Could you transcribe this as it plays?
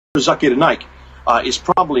Zakir Nike is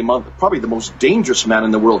probably the most dangerous man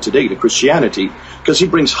in the world today to Christianity because he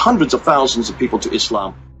brings hundreds of thousands of people to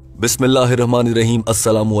Islam. बिस्मिल्लाहिर्रहमानिर्रहीम।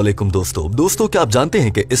 अस्सलामु अलैकुम दोस्तों क्या आप जानते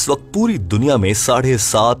हैं कि इस वक्त पूरी दुनिया में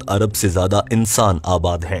 7.5 अरब से ज्यादा इंसान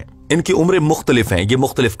आबाद हैं। इनकी उम्रें मुख्तलिफ हैं, ये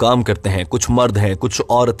मुख्तलिफ काम करते हैं। कुछ मर्द हैं, कुछ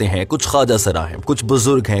औरतें हैं, कुछ ख्वाजा सरा हैं, कुछ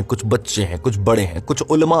बुजुर्ग हैं, कुछ बच्चे हैं, कुछ बड़े हैं, कुछ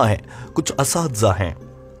उलमा हैं, कुछ असातिज़ा हैं,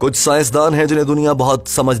 कुछ साइंसदान हैं जिन्हें दुनिया बहुत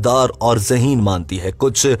समझदार और ज़हीन मानती है,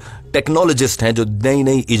 कुछ टेक्नोलॉजिस्ट हैं जो नई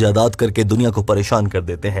नई इजादात करके दुनिया को परेशान कर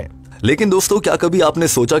देते हैं। लेकिन दोस्तों, क्या कभी आपने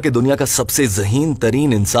सोचा कि दुनिया का सबसे ज़हीन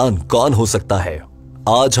तरीन इंसान कौन हो सकता है?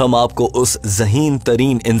 आज हम आपको उस ज़हीन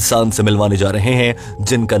तरीन इंसान से मिलवाने जा रहे हैं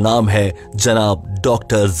जिनका नाम है जनाब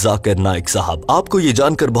डॉक्टर जाकिर नाइक साहब। आपको ये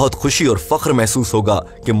जानकर बहुत खुशी और फख्र महसूस होगा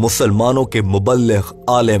कि मुसलमानों के मुबल्लिग,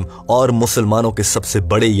 आलिम और मुसलमानों के सबसे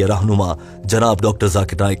बड़े ये रहनुमा जनाब डॉक्टर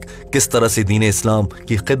जाकिर नाइक किस तरह से दीन इस्लाम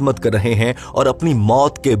की खिदमत कर रहे हैं और अपनी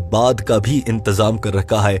मौत के बाद का भी इंतजाम कर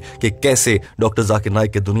रखा है कि कैसे डॉक्टर जाकिर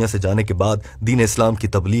नाइक के दुनिया से जाने के बाद दीन इस्लाम की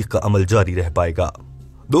तबलीग का अमल जारी रह पाएगा।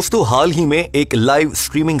 दोस्तों, हाल ही में एक लाइव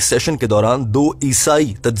स्ट्रीमिंग सेशन के दौरान 2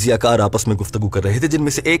 ईसाई तज्जियाकार आपस में गुफ्तगू कर रहे थे,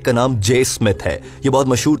 जिनमें से एक का नाम जे स्मिथ है। ये बहुत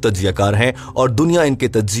मशहूर तज्जियाकार हैं और दुनिया इनके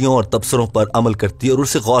तज्जियों और तबसरों पर अमल करती है और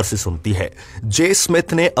उसे गौर से सुनती है। जे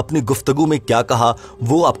स्मिथ ने अपनी गुफ्तगू में क्या कहा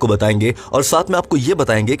वो आपको बताएंगे और साथ में आपको ये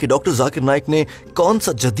बताएंगे कि डॉक्टर जाकिर नाइक ने कौन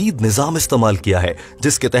सा जदीद निज़ाम इस्तेमाल किया है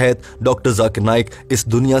जिसके तहत डॉक्टर जाकिर नाइक इस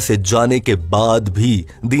दुनिया से जाने के बाद भी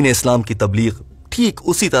दीन इस्लाम की तबलीग ठीक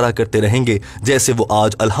उसी तरह करते रहेंगे जैसे वो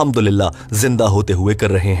आज अल्हम्दुलिल्लाह जिंदा होते हुए कर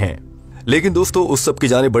रहे हैं। लेकिन दोस्तों, उस सब की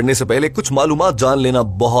जाने बढ़ने से पहले कुछ मालूमात जान लेना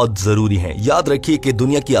बहुत जरूरी है। याद रखिए कि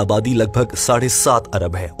दुनिया की आबादी लगभग 7.5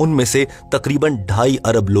 अरब है। उनमें से तकरीबन 2.5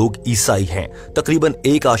 अरब लोग ईसाई हैं, तकरीबन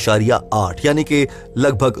 1.8 यानी कि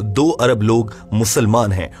लगभग 2 अरब लोग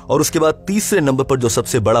मुसलमान हैं और उसके बाद तीसरे नंबर पर जो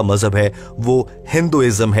सबसे बड़ा मजहब है वो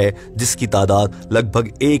हिंदुइज्म है, जिसकी तादाद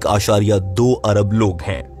लगभग 1.2 अरब लोग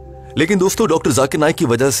हैं। लेकिन दोस्तों, डॉक्टर जाकिर नाइक की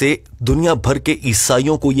वजह से दुनिया भर के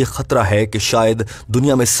ईसाइयों को यह खतरा है कि शायद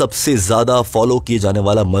दुनिया में सबसे ज्यादा फॉलो किए जाने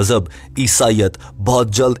वाला मजहब ईसाइयत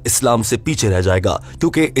बहुत जल्द इस्लाम से पीछे रह जाएगा,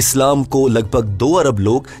 क्योंकि इस्लाम को लगभग 2 अरब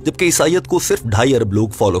लोग जबकि ईसाइयत को सिर्फ 2.5 अरब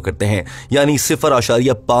लोग फॉलो करते हैं। यानी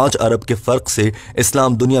 0.5 अरब के फर्क से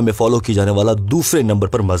इस्लाम दुनिया में फॉलो किया जाने वाला दूसरे नंबर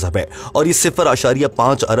पर मजहब है। और इस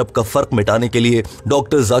 0.5 अरब का फर्क मिटाने के लिए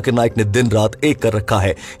डॉक्टर जाकिर नाइक ने दिन रात एक कर रखा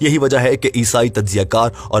है। यही वजह है कि ईसाई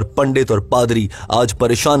तज्जियाकार और पंडित और पादरी आज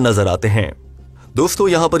परेशान नजर आते हैं। दोस्तों,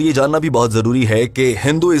 यहां पर यह जानना भी बहुत जरूरी है कि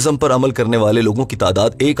हिंदुइज्म पर अमल करने वाले लोगों की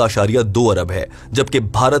तादाद 1.2 अरब है, जबकि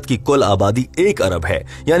भारत की कुल आबादी 1 अरब है।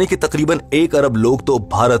 यानी कि तकरीबन 1 अरब लोग तो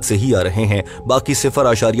भारत से ही आ रहे हैं, बाकी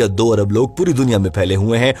 0.2 अरब लोग पूरी दुनिया में फैले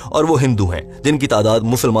हुए हैं और वो हिंदू हैं, जिनकी तादाद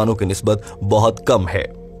मुसलमानों की निस्बत बहुत कम है।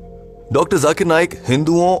 डॉक्टर जाकिर नाइक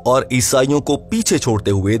हिंदुओं और ईसाइयों को पीछे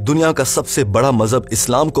छोड़ते हुए दुनिया का सबसे बड़ा मजहब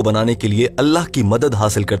इस्लाम को बनाने के लिए अल्लाह की मदद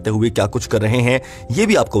हासिल करते हुए क्या कुछ कर रहे हैं ये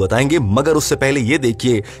भी आपको बताएंगे। मगर उससे पहले ये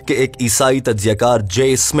देखिए कि एक ईसाई तज्जियाकार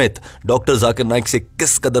जे स्मिथ डॉक्टर जाकिर नाइक से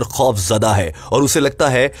किस कदर खौफजदा है और उसे लगता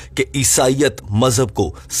है कि ईसाइयत मजहब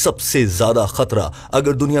को सबसे ज्यादा खतरा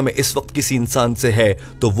अगर दुनिया में इस वक्त किसी इंसान से है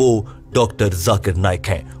तो वो डॉक्टर जाकिर नाइक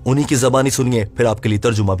हैं। उन्हीं की जबानी सुनिए, फिर आपके लिए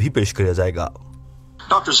तर्जुमा भी पेश किया जाएगा।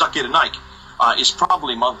 Dr. Zakir Nike is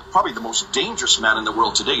probably the most dangerous man in the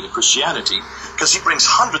world today to Christianity because he brings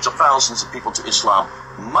hundreds of thousands of people to Islam,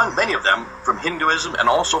 many of them from Hinduism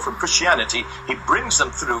and also from Christianity. He brings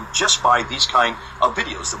them through just by these kind of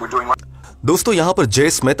videos that we're doing right. दोस्तों, यहां पर जे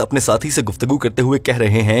Smith अपने साथी से गुफ्तगू करते हुए कह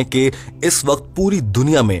रहे हैं कि इस वक्त पूरी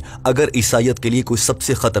दुनिया में अगर ईसाइयत के लिए कोई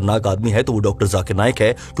सबसे खतरनाक आदमी है तो वो डॉक्टर जाकिर नाइक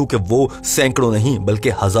है, क्योंकि वो सैकड़ों नहीं बल्कि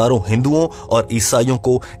हजारों हिंदुओं और ईसाइयों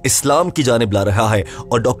को इस्लाम की जानिब ला रहा है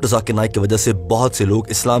और डॉक्टर जाकिर नाइक की वजह से बहुत से लोग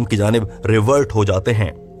इस्लाम की जानिब रिवर्ट हो जाते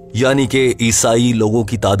हैं। यानी कि ईसाई लोगों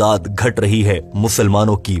की तादाद घट रही है,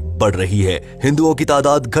 मुसलमानों की बढ़ रही है। हिंदुओं की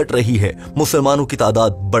तादाद घट रही है, मुसलमानों की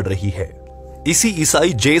तादाद बढ़ रही है। इसी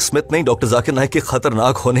ईसाई जे स्मिथ ने डॉक्टर जाकिर नाइक के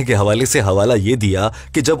खतरनाक होने के हवाले से हवाला ये दिया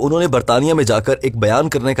कि जब उन्होंने बरतानिया में जाकर एक बयान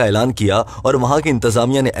करने का ऐलान किया और वहां की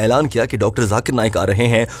इंतजामिया ने ऐलान किया कि डॉक्टर जाकिर नाइक आ रहे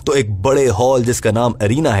हैं, तो एक बड़े हॉल जिसका नाम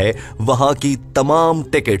अरीना है, वहां की तमाम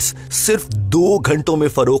टिकट्स सिर्फ 2 घंटों में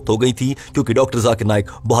फरोख्त हो गई थी, क्योंकि डॉक्टर जाकिर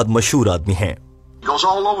नाइक बहुत मशहूर आदमी हैं। Goes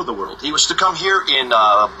all over the world. He was to come here in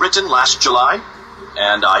Britain last July,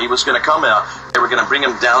 and he was going to come. They were going to bring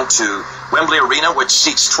him down to Wembley Arena, which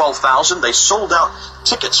seats 12,000. They sold out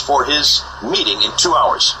tickets for his meeting in 2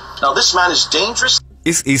 hours. Now, this man is dangerous.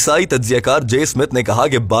 इस ईसाई तज्जियाकार जे Smith ने कहा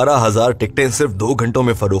कि 12,000 टिकटें सिर्फ 2 घंटों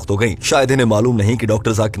में फरोख्त हो गईं। शायद इन्हें मालूम नहीं कि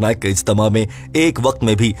डॉक्टर जाकिर नाइक के इज्तिमा में एक वक्त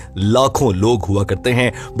में भी लाखों लोग हुआ करते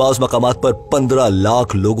हैं। बाज़ मकामात पर 15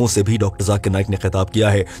 लाख लोगों से भी डॉक्टर जाकिर नाइक ने खिताब किया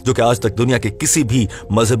है, जो कि आज तक दुनिया के किसी भी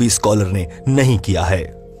मजहबी स्कॉलर ने नहीं किया है।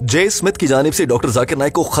 जे स्मिथ की जानिब से डॉक्टर जाकिर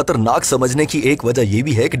नाइक को खतरनाक समझने की एक वजह यह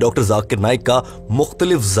भी है कि डॉक्टर जाकिर नाइक का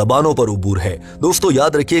मुख्तलिफ जबानों पर उबूर है। दोस्तों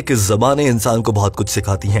याद रखिए कि जबानें इंसान को बहुत कुछ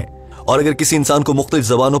सिखाती हैं, और अगर किसी इंसान को मुख्तलिफ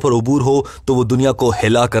जबानों पर उबूर हो तो वो दुनिया को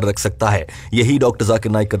हिला कर रख सकता है। यही डॉक्टर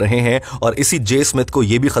जाकिर नाइक कर रहे हैं, और इसी जे स्मिथ को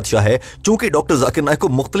यह भी खदशा है क्योंकि डॉक्टर जाकिर नाइक को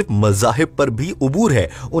मुख्तलिफ मज़ाहिब पर भी उबूर है।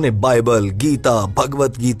 उन्हें बाइबल, गीता,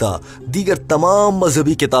 भगवत गीता, दीगर तमाम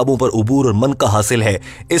मजहबी किताबों पर उबूर और मन का हासिल है।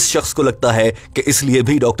 इस शख्स को लगता है कि इसलिए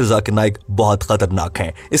भी डॉक्टर जाकिर नाइक बहुत खतरनाक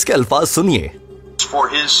हैं। इसके अल्फाज सुनिए। For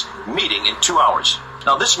his meeting in 2 hours.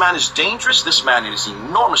 Now this man is dangerous. This man is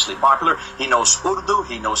enormously popular. He knows Urdu,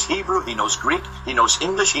 he knows Hebrew, he knows Greek, he knows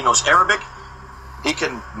English, he knows Arabic.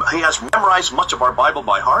 He has memorized much of our Bible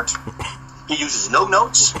by heart. He uses no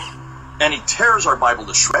notes, and he tears our Bible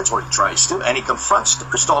to shreds, or he tries to, and he confronts the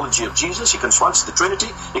Christology of Jesus. He confronts the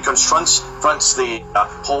Trinity. He confronts the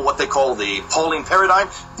whole what they call the Pauline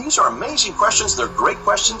paradigm. These are amazing questions. They're great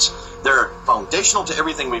questions. They're foundational to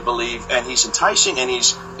everything we believe, and he's enticing and he's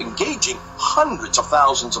engaging hundreds of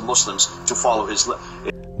thousands of Muslims to follow his.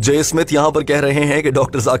 J Smith यहाँ पर कह रहे हैं कि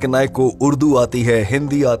doctor Zakir Naik को उर्दू आती है,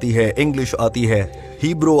 हिंदी आती है, इंग्लिश आती है,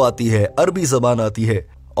 हिब्रू आती है, अरबी जबान आती है,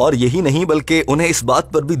 और यही नहीं बल्कि उन्हें इस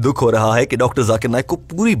बात पर भी दुख हो रहा है कि डॉक्टर जाकिर नाइक को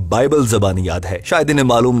पूरी बाइबल जबानी याद है। शायद इन्हें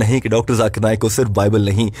मालूम नहीं कि डॉक्टर जाकिर नाइक को सिर्फ बाइबल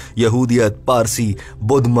नहीं, यहूदियत, पारसी,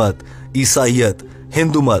 बुद्ध मत, ईसाइयत,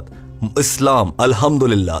 हिंदू मत, इस्लाम,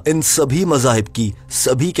 अल्हम्दुलिल्लाह, इन सभी मज़ाहिब की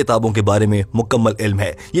सभी किताबों के बारे में मुकम्मल इल्म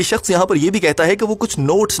है। ये शख्स यहाँ पर यह भी कहता है कि वो कुछ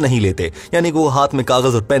नोट्स नहीं लेते, यानी कि वो हाथ में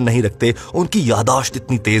कागज और पेन नहीं रखते। उनकी यादाश्त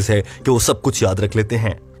इतनी तेज है कि वो सब कुछ याद रख लेते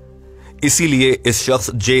हैं। इसीलिए इस शख्स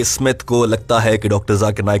जे स्मिथ को लगता है कि डॉक्टर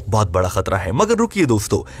जाकिर नाइक बहुत बड़ा खतरा है। मगर रुकिए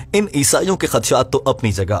दोस्तों, इन ईसाइयों के खदशात तो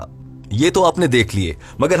अपनी जगह, ये तो आपने देख लिए,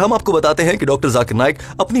 मगर हम आपको बताते हैं कि डॉक्टर जाकिर नाइक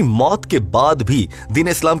अपनी मौत के बाद भी दीन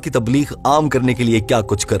इस्लाम की तबलीग आम करने के लिए क्या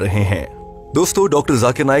कुछ कर रहे हैं। दोस्तों डॉक्टर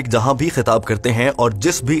जाकिर नाइक जहां भी खिताब करते हैं और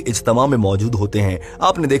जिस भी इज्तिमा में मौजूद होते हैं,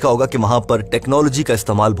 आपने देखा होगा कि वहां पर टेक्नोलॉजी का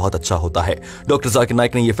इस्तेमाल बहुत अच्छा होता है। डॉक्टर जाकिर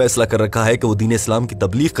नाइक ने यह फैसला कर रखा है कि वो दीन इस्लाम की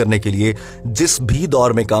तबलीग करने के लिए जिस भी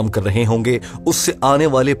दौर में काम कर रहे होंगे, उससे आने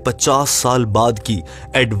वाले 50 साल बाद की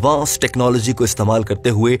एडवांस टेक्नोलॉजी को इस्तेमाल करते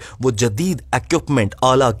हुए वो जदीद इक्विपमेंट,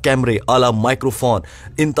 आला कैमरे, आला माइक्रोफोन,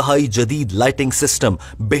 इंतहाई जदीद लाइटिंग सिस्टम,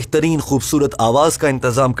 बेहतरीन खूबसूरत आवाज का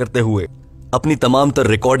इंतजाम करते हुए अपनी तमाम तर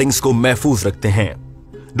रिकॉर्डिंग्स को महफूज रखते हैं।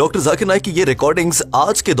 डॉक्टर जाकिर नाइक की ये रिकॉर्डिंग्स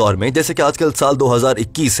आज के दौर में, जैसे कि आजकल साल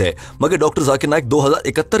 2021 है, मगर डॉक्टर जाकिर नाइक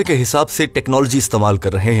 2071 के हिसाब से टेक्नोलॉजी इस्तेमाल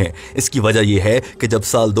कर रहे हैं। इसकी वजह यह है कि जब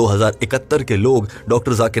साल 2071 के लोग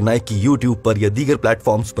डॉक्टर जाकिर नाइक की यूट्यूब पर या दीगर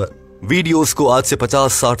प्लेटफॉर्म्स पर वीडियोस को आज से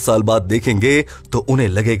 50-60 साल बाद देखेंगे तो उन्हें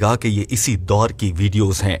लगेगा कि ये इसी दौर की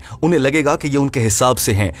वीडियोस हैं, उन्हें लगेगा कि ये उनके हिसाब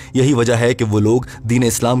से हैं। यही वजह है कि वो लोग दीन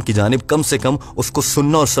इस्लाम की जानिब कम से कम उसको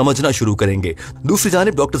सुनना और समझना शुरू करेंगे। दूसरी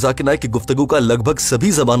जानिब डॉक्टर जाकिर नाइक की गुफ्तगू का लगभग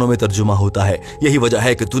सभी जबानों में तर्जुमा होता है। यही वजह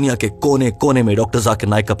है कि दुनिया के कोने कोने में डॉक्टर जाकिर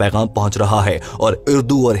नाइक का पैगाम पहुंच रहा है, और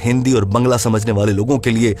उर्दू और हिंदी और बंगला समझने वाले लोगों के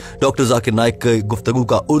लिए डॉक्टर जाकिर नाइक के गुफ्तगू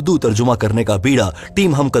का उर्दू तर्जुमा करने का बीड़ा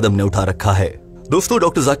टीम हम कदम ने उठा रखा है। दोस्तों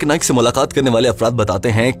डॉक्टर जाकिर नाइक से मुलाकात करने वाले अफराद बताते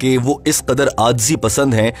हैं कि वो इस कदर आजिज़ी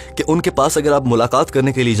पसंद हैं कि उनके पास अगर आप मुलाकात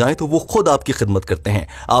करने के लिए जाएं तो वो खुद आपकी खिदमत करते हैं,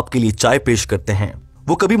 आपके लिए चाय पेश करते हैं।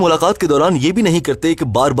 वो कभी मुलाकात के दौरान ये भी नहीं करते कि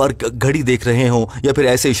बार बार घड़ी देख रहे हों या फिर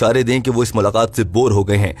ऐसे इशारे दें कि वो इस मुलाकात से बोर हो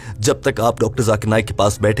गए हैं। जब तक आप डॉक्टर जाकिर नाइक के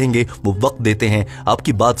पास बैठेंगे वो वक्त देते हैं,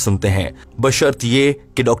 आपकी बात सुनते हैं, बशर्त ये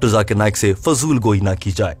कि डॉक्टर जाकिर नाइक से फजूल गोई ना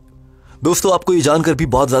की जाए। दोस्तों आपको ये जानकर भी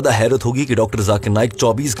बहुत ज्यादा हैरत होगी कि डॉक्टर जाकिर नाइक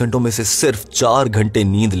 24 घंटों में से सिर्फ 4 घंटे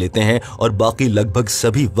नींद लेते हैं, और बाकी लगभग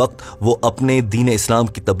सभी वक्त वो अपने दीन इस्लाम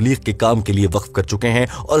की तबलीग के काम के लिए वक्फ कर चुके हैं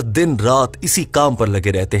और दिन रात इसी काम पर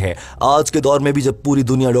लगे रहते हैं। आज के दौर में भी जब पूरी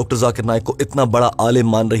दुनिया डॉक्टर जाकिर नाइक को इतना बड़ा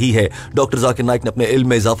आलिम मान रही है, डॉक्टर जाकिर नाइक ने अपने इल्म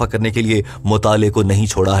में इजाफा करने के लिए मुताले को नहीं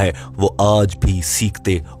छोड़ा है। वो आज भी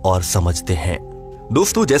सीखते और समझते हैं।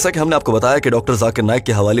 दोस्तों जैसा कि हमने आपको बताया कि डॉक्टर जाकिर नाइक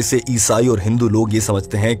के हवाले से ईसाई और हिंदू लोग ये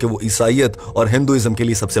समझते हैं कि वो ईसाइयत और हिंदुइज्म के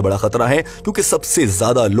लिए सबसे बड़ा खतरा है, क्योंकि सबसे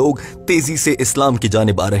ज्यादा लोग तेजी से इस्लाम की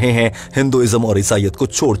जानिब आ रहे हैं हिंदुइज्म और ईसाइयत को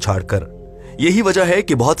छोड़ छाड़ कर। यही वजह है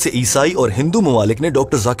कि बहुत से ईसाई और हिंदू ममालिक ने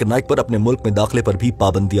डॉक्टर जाकिर नाइक पर अपने मुल्क में दाखिले पर भी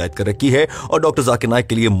पाबंदी आयद कर रखी है और डॉक्टर जाकिर नाइक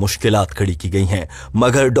के लिए मुश्किलात खड़ी की गई हैं।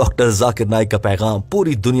 मगर डॉक्टर जाकिर नाइक का पैगाम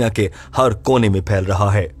पूरी दुनिया के हर कोने में फैल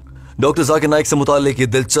रहा है। डॉक्टर जाकिर नाइक से मुताल्लिक ये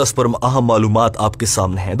दिलचस्प और अहम मालूमात आपके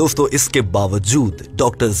सामने हैं। दोस्तों, इसके बावजूद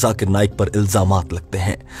डॉक्टर जाकिर नाइक पर इल्जामात लगते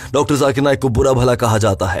हैं। डॉक्टर जाकिर नाइक को बुरा भला कहा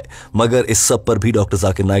जाता है, मगर इस सब पर भी डॉक्टर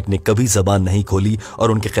जाकिर नाइक ने कभी जबान नहीं खोली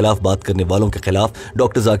और उनके खिलाफ बात करने वालों के खिलाफ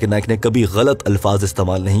डॉक्टर जाकिर नाइक ने कभी गलत अल्फाज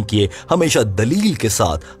इस्तेमाल नहीं किए। हमेशा दलील के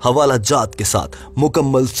साथ, हवाला जात के साथ,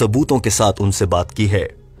 मुकम्मल सबूतों के साथ उनसे बात की है।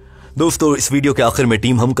 दोस्तों, इस वीडियो के आखिर में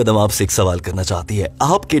टीम हमकदम आपसे एक सवाल करना चाहती है।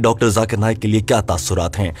 आपके डॉक्टर जाकिर नाइक के लिए क्या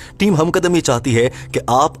तासुरात हैं? टीम हमकदम ये चाहती है कि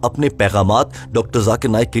आप अपने पैगामात डॉक्टर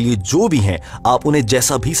जाकिर नाइक के लिए जो भी हैं, आप उन्हें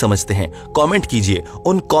जैसा भी समझते हैं कमेंट कीजिए।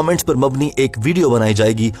 उन कमेंट्स पर मबनी एक वीडियो बनाई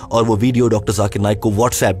जाएगी और वो वीडियो डॉक्टर जाकिर नाइक को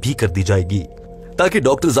व्हाट्सएप भी कर दी जाएगी, ताकि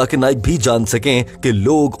डॉक्टर जाकिर नाइक भी जान सकें कि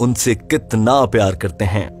लोग उनसे कितना प्यार करते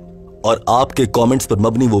हैं। और आपके कमेंट्स पर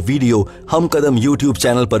मबनी वो वीडियो हमकदम यूट्यूब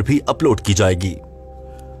चैनल पर भी अपलोड की जाएगी।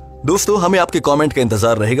 दोस्तों, हमें आपके कमेंट का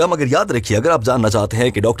इंतजार रहेगा, मगर याद रखिए, अगर आप जानना चाहते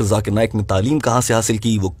हैं कि डॉक्टर जाकिर नाइक ने तालीम कहां से हासिल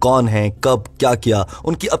की, वो कौन है, कब क्या किया,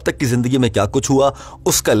 उनकी अब तक की जिंदगी में क्या कुछ हुआ,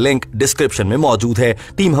 उसका लिंक डिस्क्रिप्शन में मौजूद है।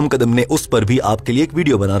 टीम हमकदम ने उस पर भी आपके लिए एक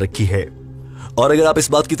वीडियो बना रखी है। और अगर आप इस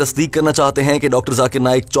बात की तस्दीक करना चाहते हैं कि डॉक्टर जाकिर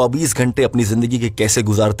नाइक 24 घंटे अपनी जिंदगी के कैसे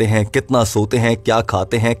गुजारते हैं, कितना सोते हैं, क्या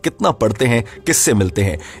खाते हैं, कितना पढ़ते हैं, किससे मिलते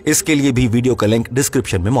हैं, इसके लिए भी वीडियो का लिंक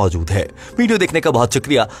डिस्क्रिप्शन में मौजूद है। वीडियो देखने का बहुत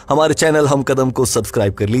शुक्रिया। हमारे चैनल हमकदम को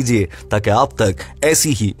सब्सक्राइब कर लीजिए, ताकि आप तक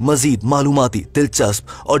ऐसी ही मजीद मालूमाती, दिलचस्प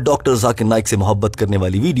और डॉक्टर जाकिर नाइक से मोहब्बत करने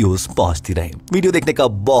वाली वीडियोस पहुंचती रहें। वीडियो देखने का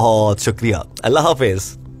बहुत शुक्रिया। अल्लाह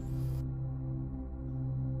हाफिज।